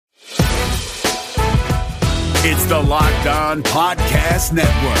It's the Locked On Podcast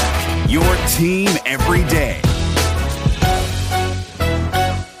Network, your team every day.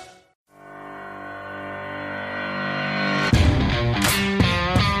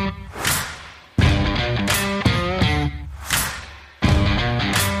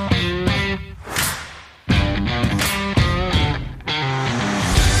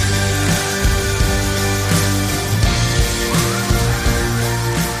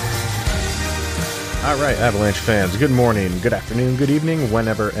 All right, Avalanche fans, good morning, good afternoon, good evening,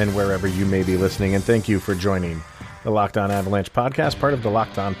 whenever and wherever you may be listening, and thank you for joining the Locked On Avalanche podcast, part of the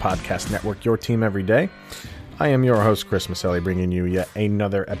Locked On Podcast Network, your team every day. I am your host, Chris Maselli, bringing you yet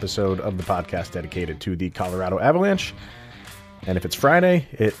another episode of the podcast dedicated to the Colorado Avalanche. And if it's Friday,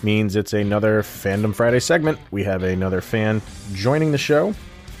 it means it's another Fandom Friday segment. We have another fan joining the show,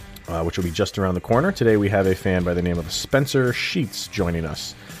 which will be just around the corner. Today we have a fan by the name of Spencer Sheets joining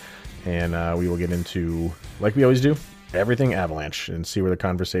us. And we will get into, like we always do, everything Avalanche and see where the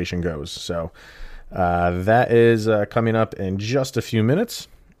conversation goes. So that is coming up in just a few minutes.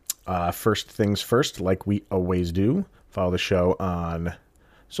 First things first, like we always do, follow the show on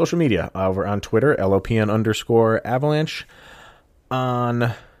social media. Over on Twitter, LOPN_Avalanche.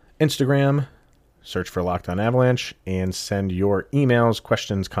 On Instagram, search for Locked On Avalanche and send your emails,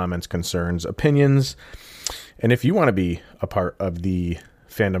 questions, comments, concerns, opinions. And if you want to be a part of the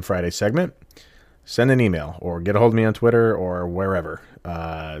Fandom Friday segment, send an email or get a hold of me on Twitter or wherever.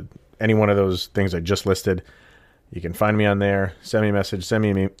 Any one of those things I just listed, you can find me on there. Send me a message, send me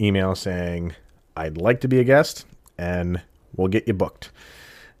an email saying I'd like to be a guest, and we'll get you booked.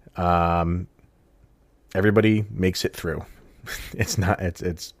 Everybody makes it through.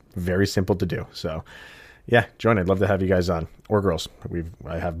 It's very simple to do. So yeah, join. I'd love to have you guys on, or girls.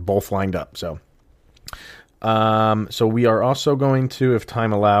 I have both lined up. So we are also going to, if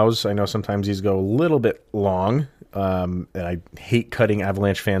time allows, I know sometimes these go a little bit long, and I hate cutting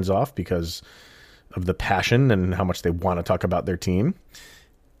Avalanche fans off because of the passion and how much they want to talk about their team.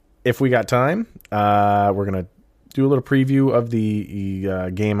 If we got time, we're going to do a little preview of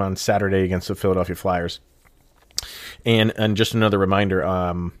the game on Saturday against the Philadelphia Flyers. And just another reminder,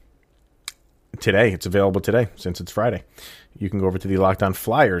 today, it's available today since it's Friday. You can go over to the Locked On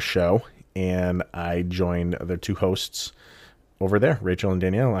Flyers show, and I joined the two hosts over there, Rachel and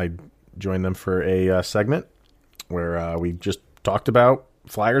Danielle. I joined them for a segment where we just talked about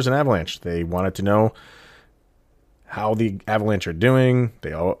Flyers and Avalanche. They wanted to know how the Avalanche are doing.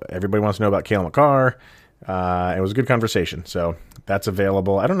 Everybody wants to know about Cale Makar. It was a good conversation, so that's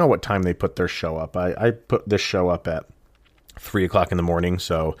available. I don't know what time they put their show up. I put this show up at 3 o'clock in the morning,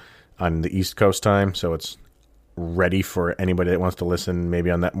 so on the East Coast time, so it's ready for anybody that wants to listen maybe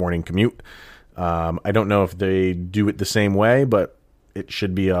on that morning commute. I don't know if they do it the same way, but it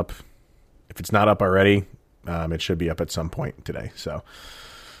should be up. If it's not up already, it should be up at some point today. So,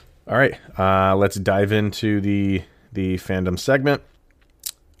 all right, let's dive into the fandom segment,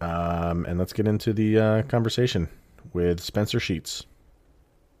 and let's get into the conversation with Spencer Sheets.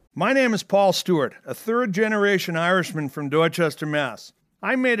 My name is Paul Stewart, a third-generation Irishman from Dorchester, Mass.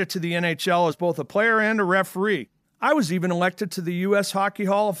 I made it to the NHL as both a player and a referee. I was even elected to the U.S. Hockey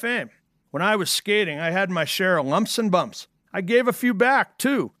Hall of Fame. When I was skating, I had my share of lumps and bumps. I gave a few back,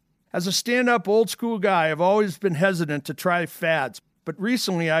 too. As a stand-up old-school guy, I've always been hesitant to try fads, but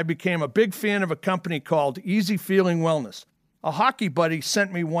recently I became a big fan of a company called Easy Feeling Wellness. A hockey buddy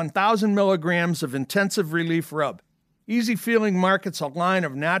sent me 1,000 milligrams of intensive relief rub. Easy Feeling markets a line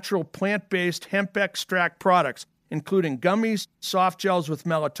of natural plant-based hemp extract products, including gummies, soft gels with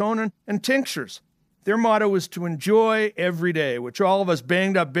melatonin, and tinctures. Their motto is to enjoy every day, which all of us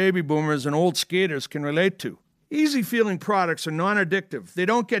banged-up baby boomers and old skaters can relate to. Easy Feeling products are non-addictive, they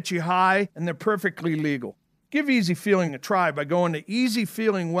don't get you high, and they're perfectly legal. Give Easy Feeling a try by going to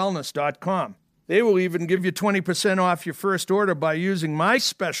easyfeelingwellness.com. They will even give you 20% off your first order by using my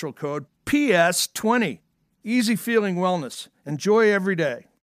special code PS20. Easy Feeling Wellness. Enjoy every day.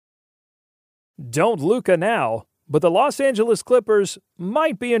 Don't Luka now, but the Los Angeles Clippers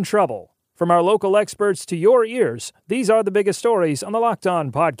might be in trouble. From our local experts to your ears, these are the biggest stories on the Locked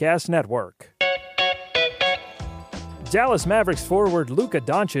On Podcast Network. Dallas Mavericks forward Luka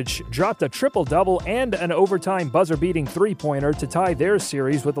Doncic dropped a triple-double and an overtime buzzer-beating three-pointer to tie their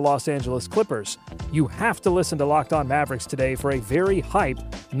series with the Los Angeles Clippers. You have to listen to Locked On Mavericks today for a very hype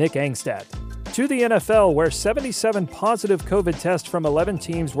Nick Angstadt. To the NFL, where 77 positive COVID tests from 11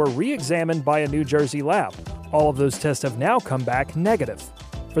 teams were re-examined by a New Jersey lab. All of those tests have now come back negative.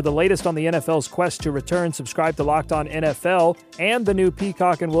 For the latest on the NFL's quest to return, subscribe to Locked On NFL and the new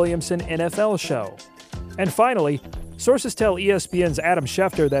Peacock and Williamson NFL show. And finally, Sources tell ESPN's Adam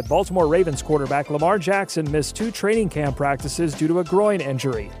Schefter that Baltimore Ravens quarterback Lamar Jackson missed 2 training camp practices due to a groin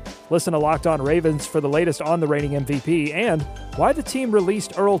injury. Listen to Locked On Ravens for the latest on the reigning MVP and why the team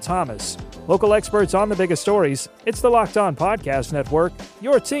released Earl Thomas. Local experts on the biggest stories. It's the Locked On Podcast Network,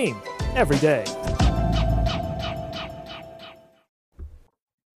 your team every day.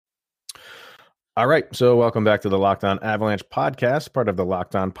 All right, so welcome back to the Locked On Avalanche podcast, part of the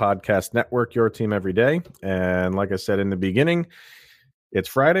Locked On Podcast Network, your team every day. And like I said in the beginning, it's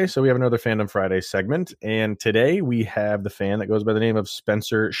Friday, so we have another Fandom Friday segment. And today we have the fan that goes by the name of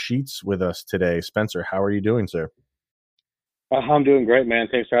Spencer Sheets with us today. Spencer, how are you doing, sir? I'm doing great, man.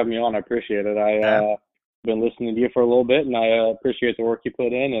 Thanks for having me on. I appreciate it. I've been listening to you for a little bit, and I appreciate the work you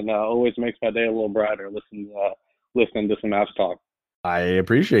put in, and always makes my day a little brighter listening to some Avs talk. I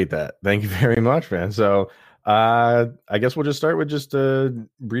appreciate that. Thank you very much, man. So I guess we'll just start with just a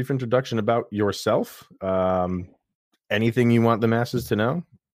brief introduction about yourself. Anything you want the masses to know,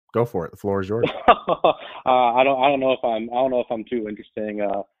 go for it. The floor is yours. I don't know if I'm too interesting.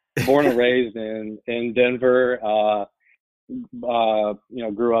 Born and raised in Denver.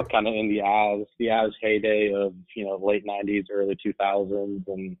 Grew up kind of in the Avs heyday of late '90s, early 2000s,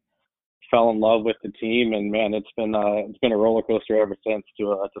 and fell in love with the team, and man, it's been a roller coaster ever since,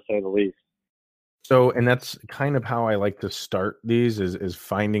 to say the least. So, and that's kind of how I like to start these is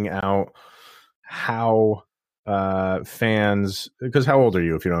finding out how fans, because how old are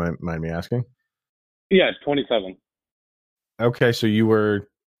you, if you don't mind me asking? Yeah, 27. Okay, so you were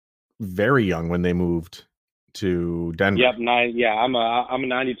very young when they moved to Denver. Yep, I'm a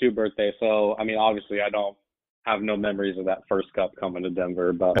 92 birthday, so I mean, obviously I don't have no memories of that first cup coming to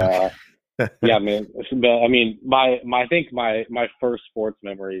Denver, but yeah, man. I mean, I think my first sports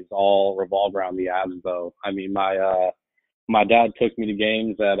memories all revolve around the Avs, though. I mean, my dad took me to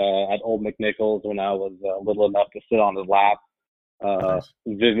games at Old McNichols when I was little enough to sit on his lap. Nice.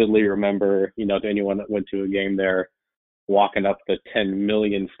 Vividly remember, to anyone that went to a game there, walking up the 10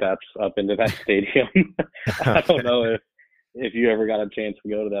 million steps up into that stadium. I don't know if you ever got a chance to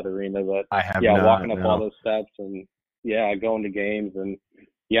go to that arena, but I have walking up all those steps and going to games, and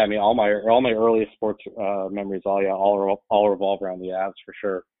I mean, all my earliest sports memories all revolve around the Avs for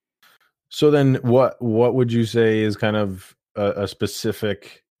sure. So then what would you say is kind of a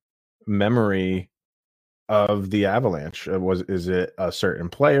specific memory of the Avalanche? Is it a certain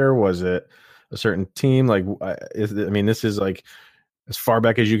player? Was it a certain team? Like, this is like as far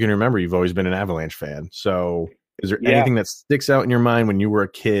back as you can remember, you've always been an Avalanche fan. So is there anything that sticks out in your mind when you were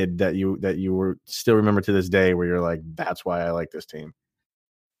a kid that you were still remember to this day where you're like, that's why I like this team?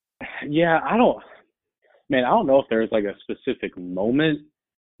 Yeah, I don't know if there's like a specific moment,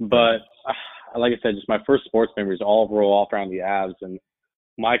 but like I said, just my first sports memories all revolve around the Avs, and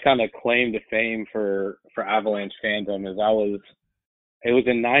my kind of claim to fame for Avalanche fandom is it was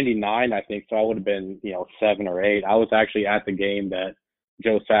in '99, I think, so I would have been 7 or 8. I was actually at the game that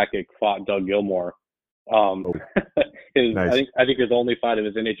Joe Sakic fought Doug Gilmour. Nice. I think his only fight of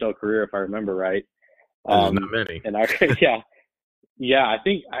his NHL career, if I remember right. There's not many. And I think,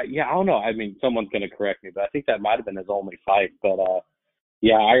 I don't know. I mean, someone's going to correct me, but I think that might have been his only fight. But,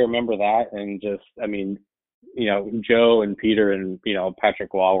 I remember that. And just, I mean, Joe and Peter and,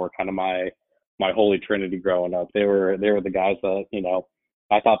 Patrick Waugh were kind of my holy trinity growing up. They were the guys that,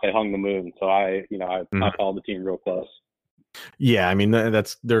 I thought they hung the moon. So I followed the team real close. Yeah. I mean,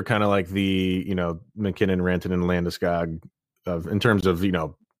 they're kind of like the, McKinnon, Rantanen, and Landeskog in terms of,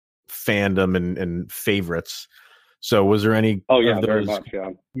 fandom and favorites. So was there any of those, very much,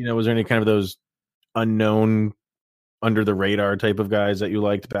 yeah. Was there any kind of those unknown, under the radar type of guys that you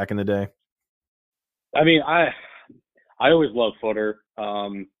liked back in the day? I mean, I always loved Footer.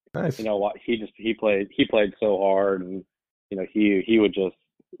 Nice. He played so hard, and he would just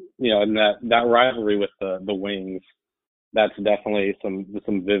and that rivalry with the Wings, that's definitely some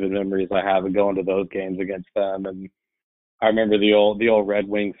vivid memories I have of going to those games against them. And I remember the old Red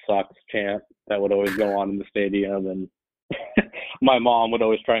Wings sucks chant that would always go on in the stadium, and my mom would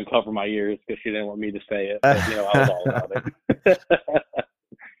always try and cover my ears because she didn't want me to say it. But, I was all about it.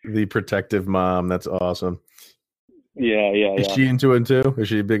 The protective mom. That's awesome. Yeah. Is she into it too? Is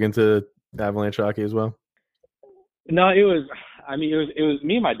she big into Avalanche hockey as well? No, it was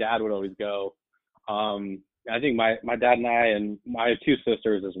me and my dad would always go. I think my dad and I and my 2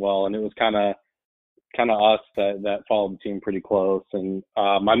 sisters as well, and it was kind of us that followed the team pretty close. And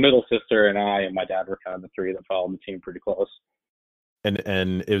my middle sister and I and my dad were kind of the 3 that followed the team pretty close.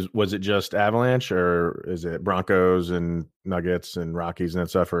 And was it just Avalanche, or is it Broncos and Nuggets and Rockies and that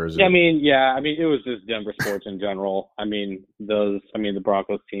stuff, or is it? I mean, it was just Denver sports in general. I mean, the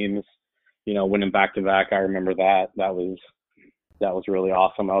Broncos teams, winning back-to-back. I remember that. That was really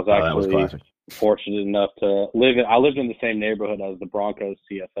awesome. I was that was actually classic. fortunate enough to I lived in the same neighborhood as the Broncos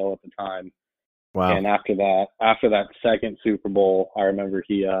CFO at the time. Wow. And after that second Super Bowl, I remember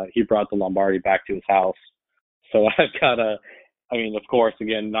he brought the Lombardi back to his house. So I've got of course,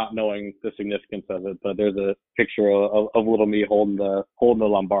 again, not knowing the significance of it, but there's a picture of little me holding the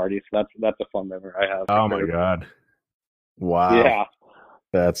Lombardi. So that's a fun memory I have. Oh my God. Wow. Yeah.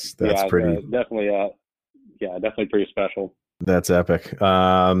 That's pretty. Definitely pretty special. That's epic.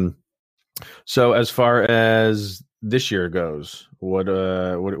 So as far as this year goes,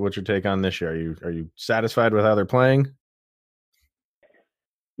 what's your take on this year? Are you satisfied with how they're playing?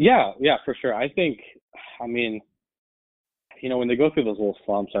 Yeah, for sure. I think, when they go through those little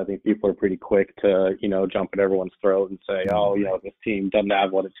slumps, I think people are pretty quick to, jump at everyone's throat and say, this team doesn't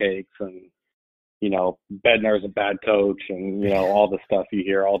have what it takes, and Bednar's a bad coach, and all the stuff you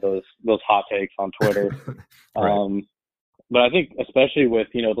hear, all those hot takes on Twitter. Right. But I think especially with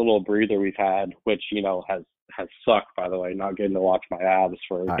the little breather we've had, which has sucked, by the way, not getting to watch my abs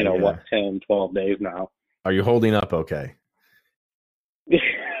for 10, 12 days now. Are you holding up okay?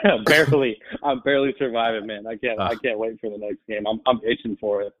 Barely. I'm barely surviving, man. I can't wait for the next game. I'm itching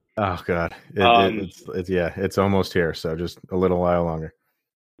for it. Oh God, it's almost here. So just a little while longer.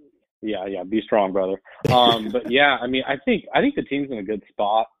 Yeah. Be strong, brother. But yeah, I think the team's in a good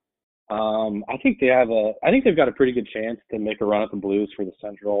spot. I think they've got a pretty good chance to make a run at the Blues for the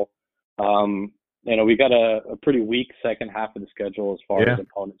Central. We got a pretty weak second half of the schedule as far as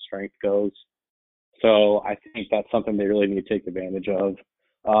opponent strength goes. So I think that's something they really need to take advantage of.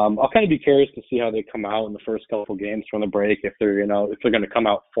 I'll kind of be curious to see how they come out in the first couple games from the break, if they're going to come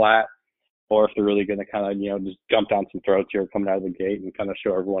out flat, or if they're really going to kind of, just jump down some throats here coming out of the gate and kind of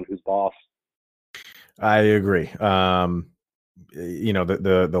show everyone who's boss. I agree. The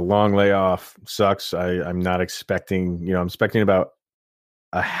long layoff sucks. I'm not expecting, I'm expecting about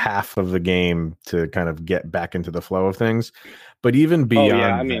a half of the game to kind of get back into the flow of things. But even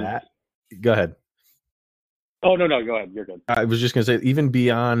beyond that, go ahead. Oh, no, go ahead. You're good. I was just going to say, even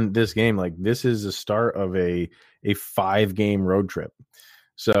beyond this game, like this is the start of a 5-game road trip.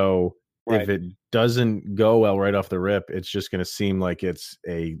 So if it doesn't go well right off the rip, it's just going to seem like it's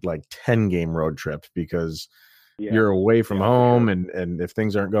a 10-game road trip, because you're away from home. Sure. And if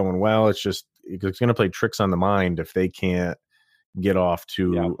things aren't going well, it's going to play tricks on the mind if they can't get off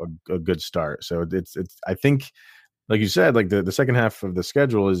to a good start. So it's I think, like you said, like the second half of the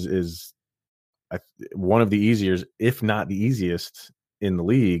schedule is one of the easier, if not the easiest in the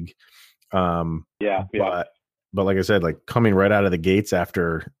league. But like I said, like coming right out of the gates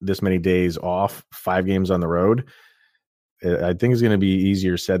after this many days off, 5 games on the road, I think is going to be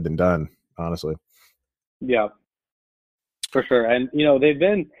easier said than done, honestly. Yeah, for sure. And, they've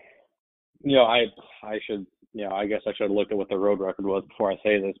been, I guess I should look at what the road record was before I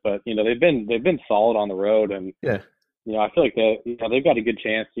say this, but, they've been solid on the road, and, I feel like they've got a good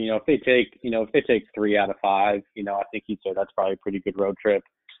chance. If they take 3 out of 5, I think you'd say that's probably a pretty good road trip.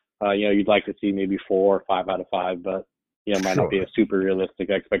 You'd like to see maybe 4 or 5 out of 5, but might not be a super realistic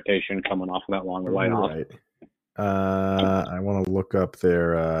expectation coming off of that longer layoff. Right. I want to look up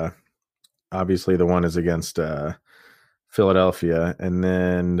their. Obviously, the one is against Philadelphia, and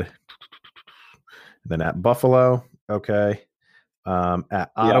then at Buffalo. Okay.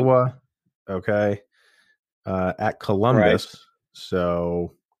 At Ottawa. Okay. At Columbus. Right.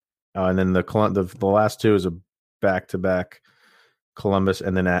 So, and then the last 2 is a back-to-back. Columbus,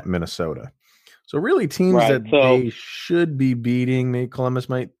 and then at Minnesota. So really teams that they should be beating. Columbus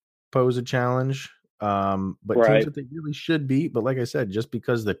might pose a challenge, but teams that they really should beat. But like I said, just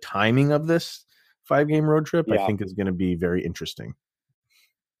because the timing of this 5-game road trip, I think is going to be very interesting.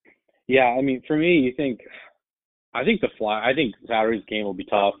 Yeah, for me, I think Saturday's game will be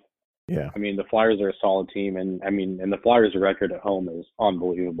tough. Yeah. The Flyers are a solid team, and the Flyers' record at home is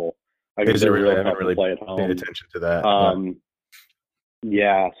unbelievable. I haven't really paid attention to that.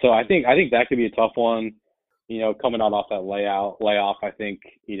 Yeah, so I think that could be a tough one. Coming out off that layoff, I think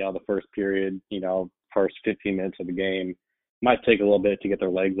the first period, first 15 minutes of the game might take a little bit to get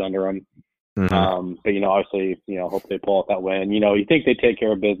their legs under them. Mm-hmm. But obviously, hope they pull out that win. You think they take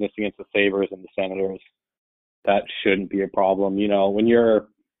care of business against the Sabres and the Senators, that shouldn't be a problem. When you're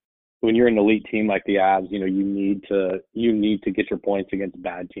an elite team like the Avs, you need to get your points against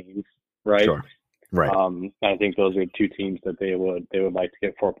bad teams, right? Sure. Right. I think those are 2 teams that they would like to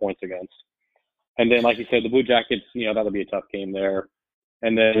get 4 points against. And then, like you said, the Blue Jackets, that'll be a tough game there.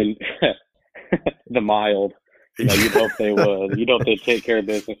 And then the Mild, you'd hope they would. You'd hope they'd take care of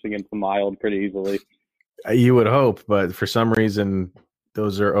business against the Mild pretty easily. You would hope, but for some reason,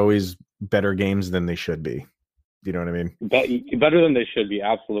 those are always better games than they should be. You know what I mean? Better than they should be,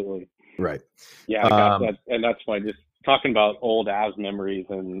 absolutely. Right. Yeah, I got that, and that's why just talking about old Avs memories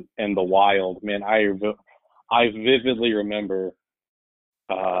and the Wild, man. I vividly remember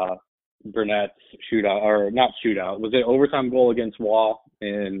Burnett's shootout, or not shootout. Was it overtime goal against Wall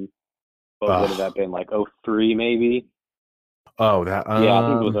in what would have that been, like 03 maybe? Oh, that yeah, I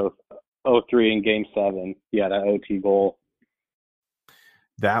think it was 03 in Game 7. Yeah, that OT goal.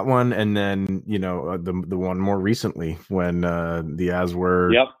 That one, and then the one more recently when the Avs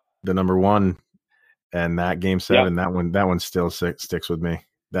were the number one, and that Game 7, that one still sticks with me.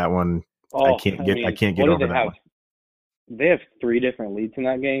 That one, I can't get over that one. They have 3 different leads in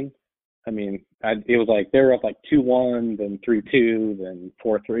that game. I mean, it was like they were up like 2-1, then 3-2, then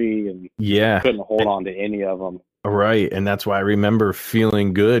 4-3, and couldn't hold on to any of them. Right, and that's why I remember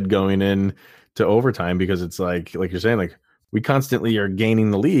feeling good going in to overtime, because it's like you're saying, like, we constantly are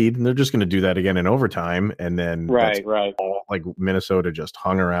gaining the lead, and they're just going to do that again in overtime. And then right. All, like, Minnesota just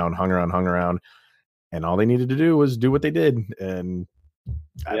hung around, and all they needed to do was do what they did. And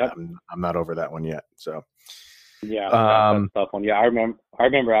I'm not over that one yet. So yeah, that's a tough one. Yeah, I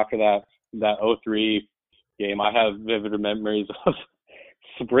remember after that 03 game, I have vivid memories of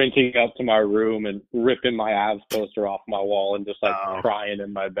sprinting up to my room and ripping my Avs poster off my wall and just like crying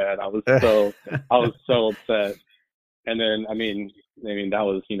in my bed. I was so upset. And then, I mean, that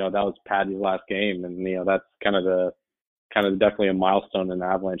was Patty's last game, and that's kind of definitely a milestone in the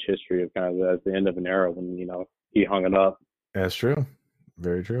Avalanche history of kind of the end of an era when he hung it up. That's true,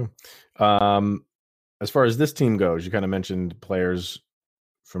 very true. As far as this team goes, you kind of mentioned players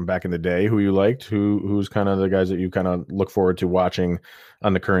from back in the day who you liked. Who's kind of the guys that you kind of look forward to watching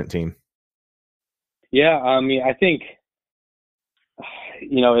on the current team? Yeah, I mean, I think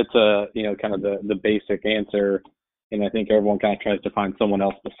it's a kind of the basic answer. And I think everyone kind of tries to find someone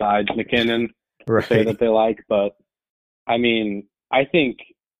else besides McKinnon to say that they like. But, I mean, I think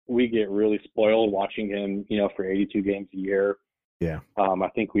we get really spoiled watching him, for 82 games a year. Yeah. I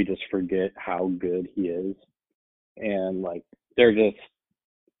think we just forget how good he is. And, like, there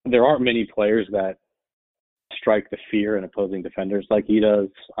aren't many players that strike the fear in opposing defenders like he does.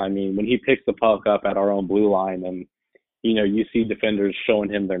 I mean, when he picks the puck up at our own blue line and, you see defenders showing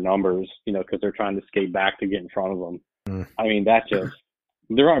him their numbers, because they're trying to skate back to get in front of them. I mean,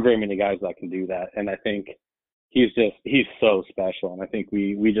 there aren't very many guys that can do that. And I think he's so special. And I think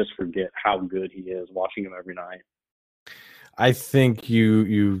we just forget how good he is watching him every night. I think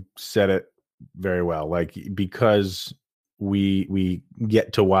you said it very well. Like, because we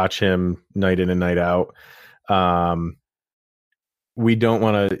get to watch him night in and night out. We don't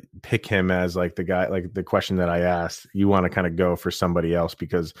want to pick him as like the guy, like the question that I asked. You want to kind of go for somebody else,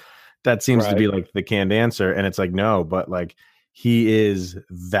 because that seems to be like the canned answer. And it's like, no, but like, he is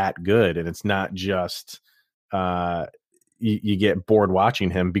that good. And it's not just you get bored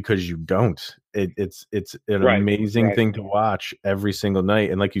watching him, because you don't. It's an amazing thing to watch every single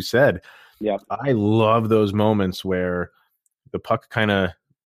night. And like you said, I love those moments where the puck kind of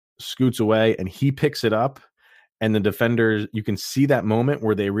scoots away and he picks it up. And the defenders, you can see that moment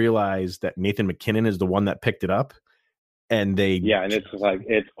where they realize that Nathan McKinnon is the one that picked it up, and and it's like,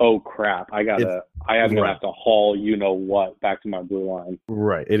 oh crap, I have to haul back to my blue line.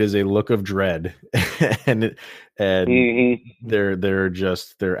 Right, it is a look of dread, and they're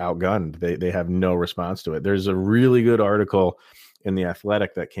outgunned. They have no response to it. There's a really good article in The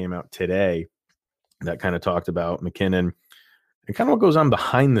Athletic that came out today that kind of talked about McKinnon and kind of what goes on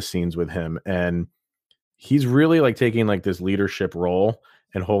behind the scenes with him. And he's really like taking like this leadership role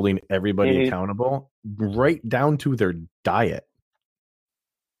and holding everybody accountable, right down to their diet.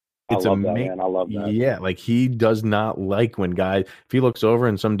 It's amazing. I love that. Yeah, like he does not like when guys, if he looks over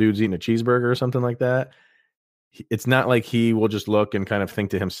and some dude's eating a cheeseburger or something like that, it's not like he will just look and kind of think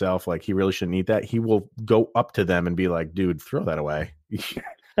to himself like he really shouldn't eat that. He will go up to them and be like, dude, throw that away.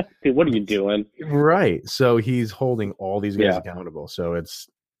 Dude, what are you doing? Right. So he's holding all these guys accountable. So it's,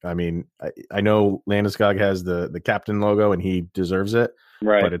 I mean, I know Landeskog has the captain logo and he deserves it,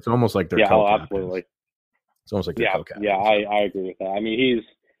 right? But it's almost like they're co-captains. Absolutely. It's almost like they're co-captains. Yeah, I agree with that. I mean,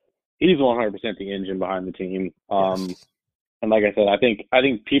 he's 100% the engine behind the team. And like I said, I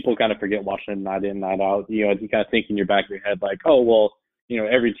think people kind of forget watching him night in, night out. You kind of think in your back of your head like, oh well,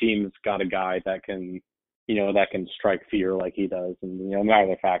 every team's got a guy that can, that can strike fear like he does. And matter of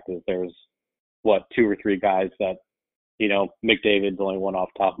the fact is there's 2 or 3 guys that. McDavid's the only one off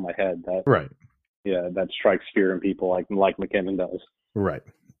the top of my head that that strikes fear in people like McKinnon does. Right,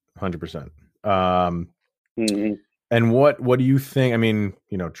 100%. And what do you think? I mean,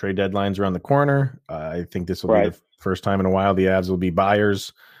 trade deadlines around the corner. I think this will be the first time in a while the Avs will be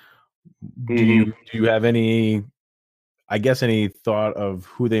buyers. Do you have any, I guess, any thought of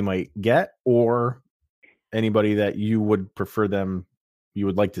who they might get, or anybody that you would prefer them, you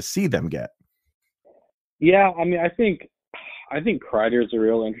would like to see them get? Yeah, I mean, I think Kreider's a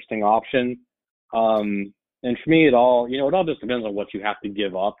real interesting option. And for me, it all just depends on what you have to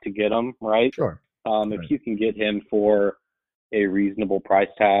give up to get him, right? Sure. If you can get him for a reasonable price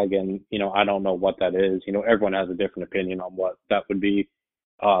tag, and I don't know what that is. Everyone has a different opinion on what that would be.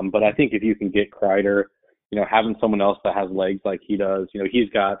 But I think if you can get Kreider, having someone else that has legs like he does, he's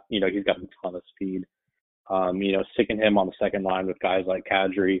got a ton of speed. Sticking him on the second line with guys like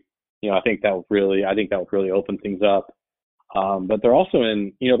Kadri, I think that would really open things up. But they're also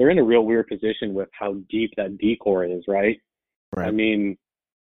they're in a real weird position with how deep that decor is, right? Right. I mean,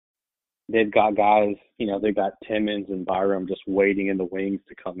 they've got guys, they've got Timmins and Byram just waiting in the wings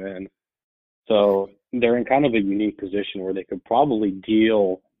to come in. So they're in kind of a unique position where they could probably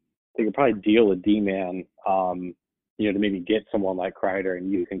deal a D-man, to maybe get someone like Kreider,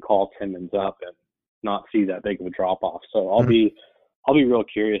 and you can call Timmins up and not see that big of a drop off. So I'll be real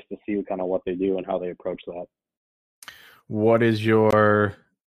curious to see kind of what they do and how they approach that. What's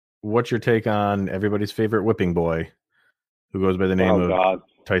your take on everybody's favorite whipping boy, who goes by the name of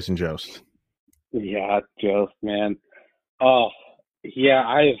Tyson Jost? Yeah, Jost, man. Oh, yeah.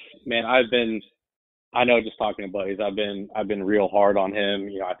 I know, just talking to buddies, I've been real hard on him.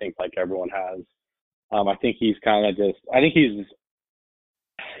 I think like everyone has. I think he's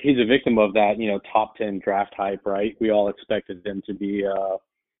he's a victim of that, top 10 draft hype, right? We all expected him to be, a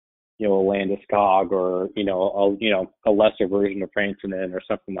Landeskog or, a lesser version of Fransonen or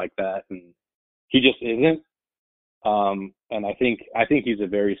something like that. And he just isn't. And I think he's a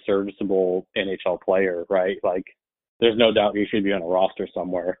very serviceable NHL player, right? Like, there's no doubt he should be on a roster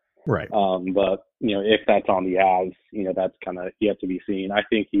somewhere. Right. But, if that's on the ads, that's kind of yet to be seen. I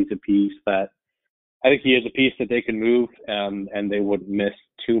think he is a piece that they can move, and they wouldn't miss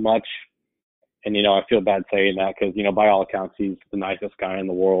too much. And, I feel bad saying that because, by all accounts, he's the nicest guy in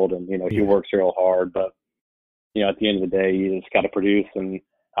the world, and, he works real hard. But, at the end of the day, you just got to produce. And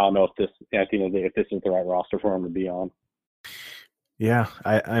I don't know if this is the right roster for him to be on. Yeah.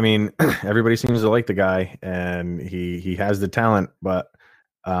 I mean, everybody seems to like the guy, and he has the talent, but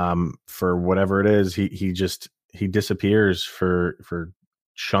for whatever it is, he disappears for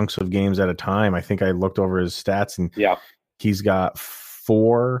chunks of games at a time. I think I looked over his stats, and he's got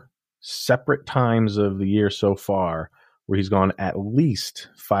 4 separate times of the year so far where he's gone at least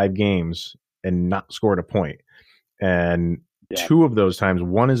 5 games and not scored a point. And 2 of those times,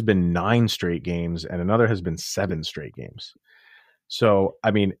 one has been 9 straight games and another has been 7 straight games. So,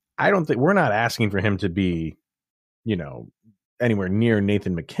 I mean, I don't think we're not asking for him to be, anywhere near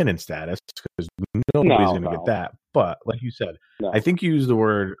Nathan McKinnon status, because nobody's going to get that. But like you said, I think you used the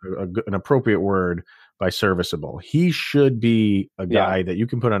word, an appropriate word, by serviceable. He should be a guy that you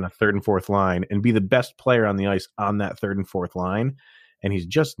can put on a third and fourth line and be the best player on the ice on that third and fourth line. And he's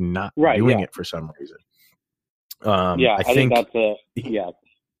just not doing it for some reason. I think that's Go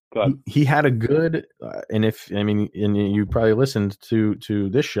ahead. He had a good, and you probably listened to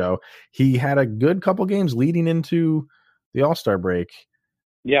this show, he had a good couple games leading into the All-Star break.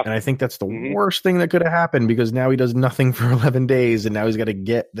 Yeah. And I think that's the worst thing that could have happened, because now he does nothing for 11 days and now he's got to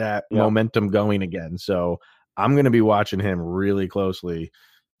get that momentum going again. So I'm going to be watching him really closely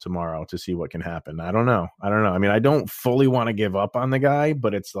tomorrow to see what can happen. I don't know. I mean, I don't fully want to give up on the guy,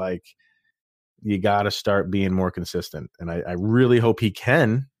 but it's like, you got to start being more consistent. And I really hope he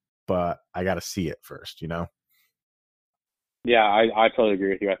can, but I got to see it first, Yeah, I totally agree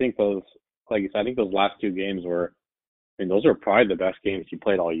with you. I think those last 2 games were, those are probably the best games you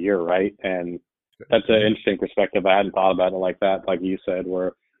played all year, right? And that's an interesting perspective. I hadn't thought about it like that, like you said,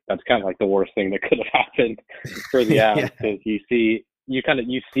 where that's kind of like the worst thing that could have happened for the Avs, because you see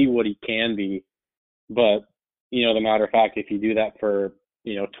what he can be. But, the matter of fact, if you do that for,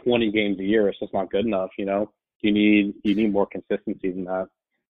 20 games a year, it's just not good enough, You need more consistency than that.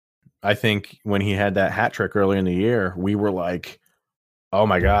 I think when he had that hat trick early in the year, we were like, oh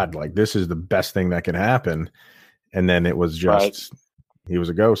my God, like this is the best thing that can happen. And then it was just, he was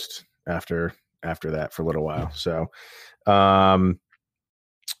a ghost after that for a little while. So,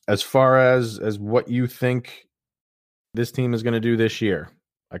 as far as what you think this team is going to do this year,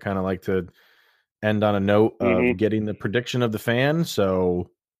 I kind of like to end on a note of getting the prediction of the fan. So,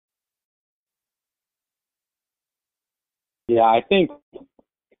 yeah, I think,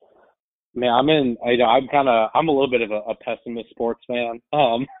 man, I'm a little bit of a pessimist sports fan.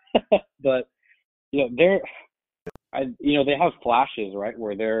 But they have flashes, right,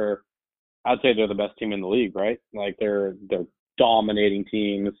 where I'd say they're the best team in the league, right? Like they're dominating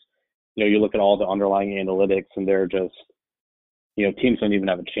teams. you look at all the underlying analytics and they're just, teams don't even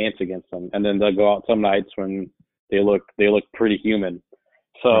have a chance against them. And then they'll go out some nights when they look pretty human.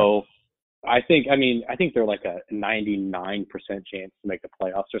 So I think they're like a 99% chance to make the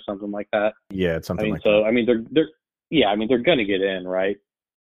playoffs or something like that. Yeah, it's something like that. that. I mean, they're going to get in, right?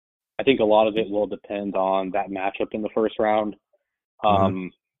 I think a lot of it will depend on that matchup in the first round.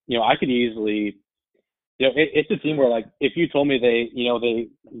 I could easily, it's a team where, like, if you told me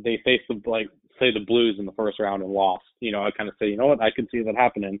they faced say the Blues in the first round and lost, I kind of say, what, I could see that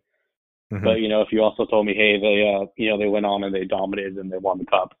happening. But if you also told me, hey, they went on and they dominated and they won the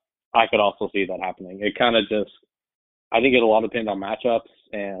cup, I could also see that happening. It kind of just, I think it a lot depends on matchups,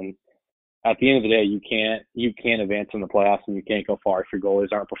 and at the end of the day, you can't advance in the playoffs and you can't go far if your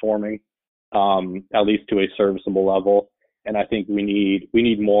goalies aren't performing, at least to a serviceable level. And I think we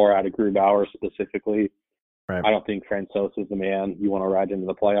need more out of Grubauer specifically. Right. I don't think Francouz is the man you want to ride into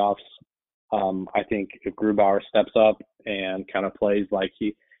the playoffs. I think if Grubauer steps up and kind of plays like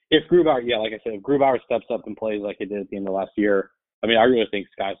if Grubauer steps up and plays like he did at the end of last year, I mean, I really think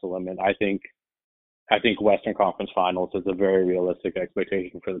sky's the limit. I think Western Conference Finals is a very realistic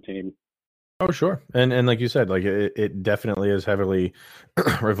expectation for the team. Oh, sure. And like you said, like it definitely is heavily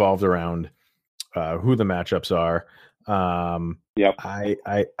revolved around who the matchups are. Yep.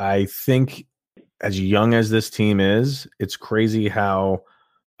 I think as young as this team is, it's crazy how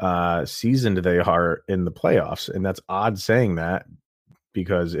seasoned they are in the playoffs. And that's odd saying that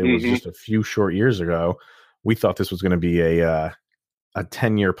because it was just a few short years ago. We thought this was going to be a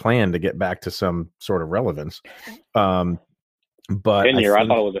 10-year plan to get back to some sort of relevance. But 10 year, I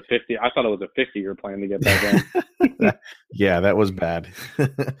thought it was a 50-year plan to get back in. Yeah, that was bad.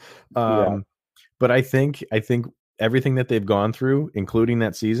 But I think everything that they've gone through, including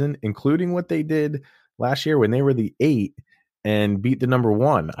that season, including what they did last year when they were the 8 and beat the number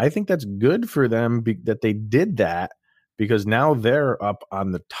 1, I think that's good for them that they did that, because now they're up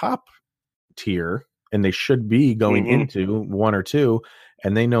on the top tier and they should be going into 1 or 2,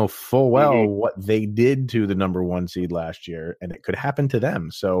 and they know full well what they did to the number 1 seed last year, and it could happen to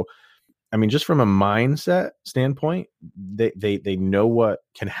them. So, I mean, just from a mindset standpoint, they know what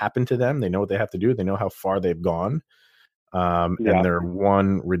can happen to them. They know what they have to do. They know how far they've gone. And they're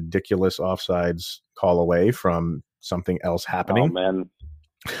one ridiculous offsides call away from something else happening. Oh, man.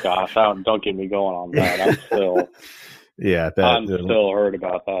 Gosh, don't get me going on that. I'm still still hurt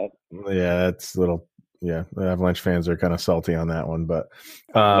about that. Yeah, that's little. Yeah, the Avalanche fans are kind of salty on that one, but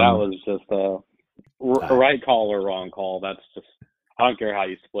that was just a right call or wrong call. That's just, I don't care how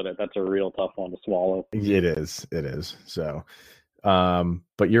you split it. That's a real tough one to swallow. It is. So,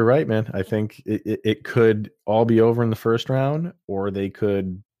 but you're right, man. I think it could all be over in the first round, or they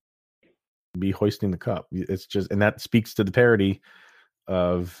could be hoisting the cup. It's just, and that speaks to the parity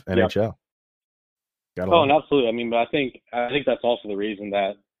of NHL. And absolutely. I mean, but I think that's also the reason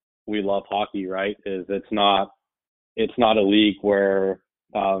that we love hockey, right? Is it's not a league where,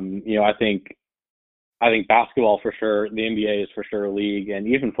 I think basketball for sure, the NBA is for sure a league, and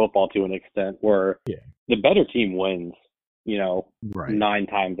even football to an extent, where the better team wins, 9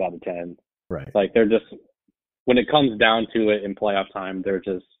 times out of 10. Right. Like, they're just, when it comes down to it in playoff time, they're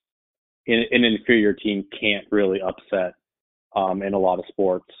just, an inferior team can't really upset in a lot of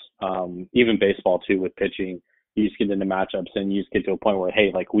sports. Even baseball too, with pitching, you just get into matchups and you just get to a point where,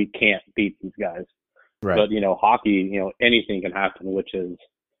 hey, like, we can't beat these guys. Right. But, hockey, anything can happen, which is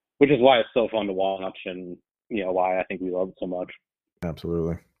why it's so fun to watch, and, why I think we love it so much.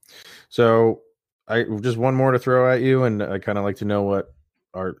 Absolutely. So I just one more to throw at you, and I kind of like to know what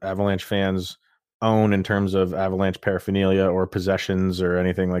our Avalanche fans own in terms of Avalanche paraphernalia or possessions or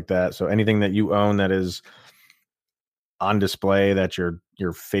anything like that. So anything that you own that is on display, that's your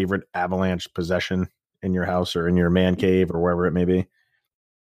favorite Avalanche possession in your house or in your man cave or wherever it may be.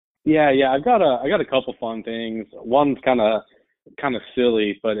 Yeah. I got a couple fun things. One's kind of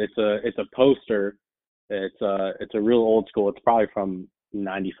silly, but it's a poster. It's a real old school. It's probably from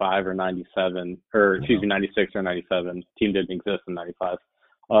 95 or 97, or excuse me, 96 or 97. Team didn't exist in 95.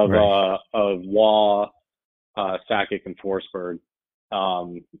 Of Waugh, Sakic, and Forsberg.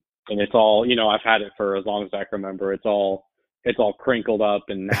 And it's all, I've had it for as long as I can remember. It's all crinkled up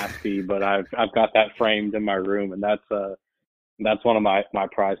and nasty, but I've got that framed in my room, and that's one of my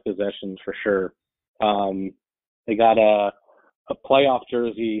prized possessions for sure. They got a playoff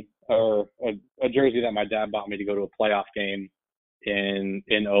jersey, or a jersey that my dad bought me to go to a playoff game in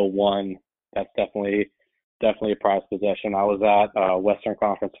 2001. That's definitely a prized possession. I was at Western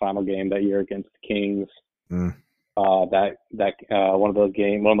Conference Final game that year against the Kings. One of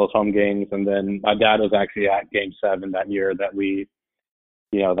those home games, and then my dad was actually at Game 7 that year that we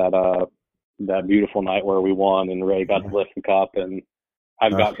that beautiful night where we won and Ray got to lift the cup, and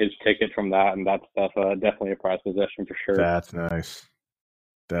I've got his ticket from that, and that's definitely a prized possession for sure. That's nice.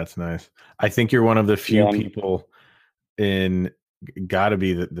 That's nice. I think you're one of the few people in gotta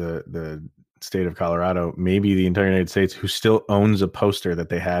be the state of Colorado, maybe the entire United States, who still owns a poster that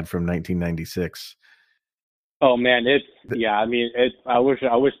they had from 1996. Oh man, I wish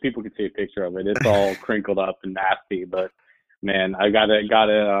people could see a picture of it. It's all crinkled up and nasty, but man, I got it.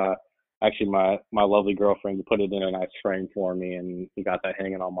 Actually, my lovely girlfriend put it in a nice frame for me, and he got that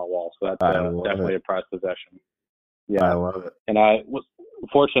hanging on my wall. So that's definitely a prized possession. Yeah, I love it. And I was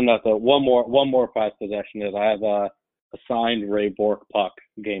fortunate that one more prized possession is I have a signed Ray Bork puck,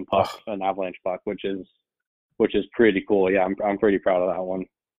 game puck, an Avalanche puck, which is pretty cool. Yeah, I'm pretty proud of that one.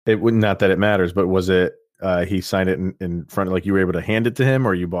 It would not that it matters, but was it he signed it in front, like you were able to hand it to him,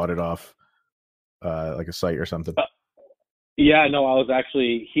 or you bought it off like a site or something? Yeah, no,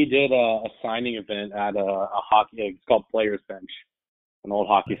 he did a signing event at a hockey, it's called Players Bench, an old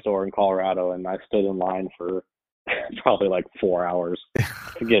hockey store in Colorado, and I stood in line for probably like 4 hours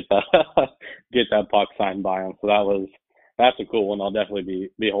to get that puck signed by him. So that's a cool one. I'll definitely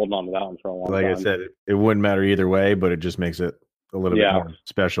be holding on to that one for a long time. Like I said, it wouldn't matter either way, but it just makes it a little bit more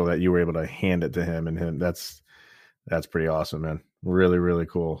special that you were able to hand it to him, and that's pretty awesome, man. Really, really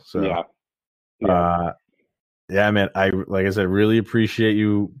cool. So yeah, man. Like I said, really appreciate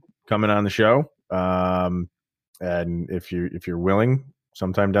you coming on the show. And if you're willing,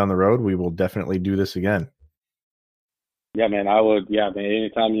 sometime down the road, we will definitely do this again. Yeah, man. I would. Yeah, man.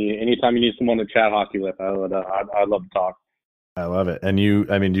 Anytime you need someone to chat hockey with, I'd love to talk. I love it. And you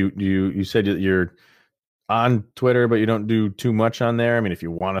said that you're on Twitter, but you don't do too much on there. I mean, if you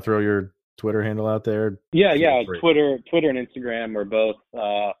want to throw your Twitter handle out there. Yeah. Twitter and Instagram are both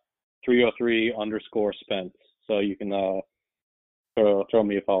 303_Spence. So you can throw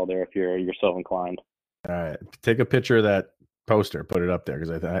me a follow there if you're so inclined. All right, take a picture of that poster, put it up there,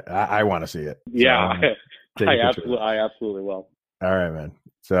 because I want to see it. So yeah, I absolutely will. All right, man.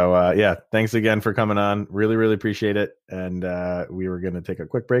 So yeah, thanks again for coming on. Really, really appreciate it. And we were going to take a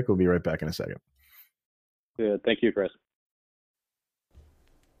quick break. We'll be right back in a second. Good. Thank you, Chris.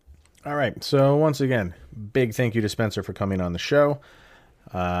 All right. So once again, big thank you to Spencer for coming on the show.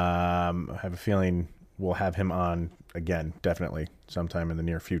 I have a feeling we'll have him on again, definitely sometime in the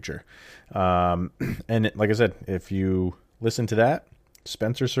near future. And like I said, if you listen to that,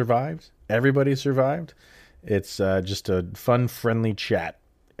 Spencer survived. Everybody survived. It's just a fun, friendly chat.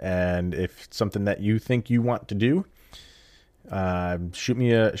 And if it's something that you think you want to do, shoot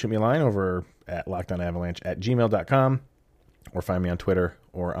me a line over at lockedonavalanche@gmail.com, or find me on Twitter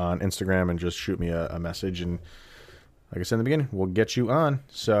or on Instagram and just shoot me a message. And like I said in the beginning, we'll get you on.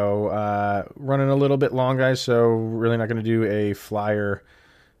 So running a little bit long, guys, so really not going to do a Flyer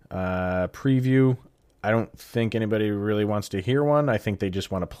preview. I don't think anybody really wants to hear one. I think they just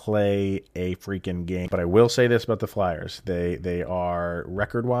want to play a freaking game. But I will say this about the Flyers. They are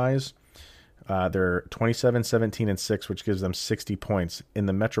record-wise. They're 27, 17, and 6, which gives them 60 points. In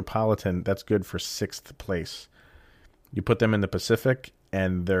the Metropolitan, that's good for 6th place. You put them in the Pacific,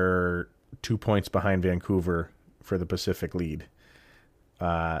 and they're 2 points behind Vancouver for the Pacific lead.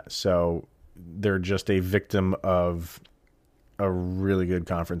 So they're just a victim of a really good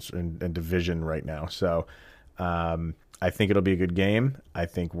conference and division right now. So I think it'll be a good game. I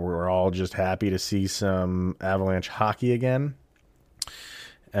think we're all just happy to see some Avalanche hockey again.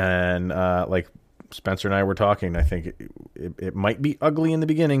 And like Spencer and I were talking, I think it might be ugly in the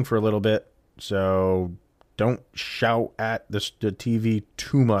beginning for a little bit. So don't shout at the TV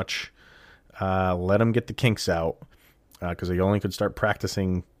too much. Let them get the kinks out, because they only could start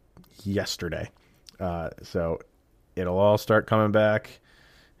practicing yesterday. So it'll all start coming back.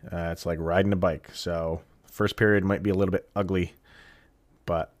 It's like riding a bike. So first period might be a little bit ugly,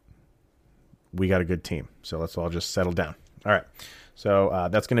 but we got a good team. So let's all just settle down. All right. So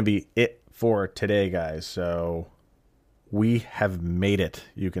that's going to be it for today, guys. So we have made it.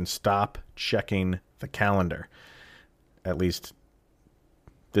 You can stop checking the calendar. At least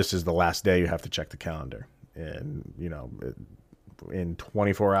this is the last day you have to check the calendar. And, in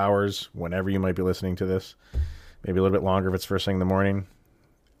 24 hours, whenever you might be listening to this, maybe a little bit longer if it's first thing in the morning,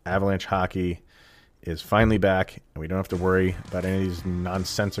 Avalanche hockey is finally back, and we don't have to worry about any of these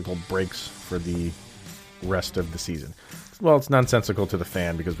nonsensical breaks for the rest of the season. Well, it's nonsensical to the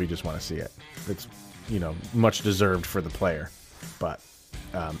fan because we just want to see it. It's, much deserved for the player, but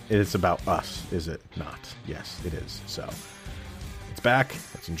it's about us, is it not? Yes, it is. So it's back.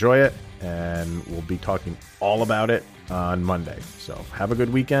 Let's enjoy it, and we'll be talking all about it on Monday. So have a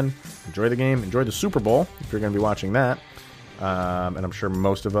good weekend. Enjoy the game. Enjoy the Super Bowl if you're going to be watching that. And I'm sure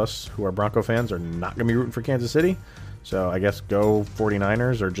most of us who are Bronco fans are not going to be rooting for Kansas City. So I guess go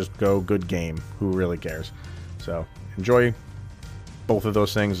 49ers or just go good game. Who really cares? So enjoy both of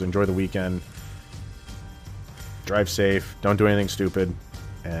those things. Enjoy the weekend. Drive safe. Don't do anything stupid.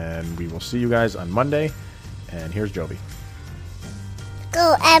 And we will see you guys on Monday. And here's Jovi.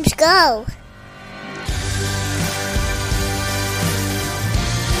 Go, Abs, go!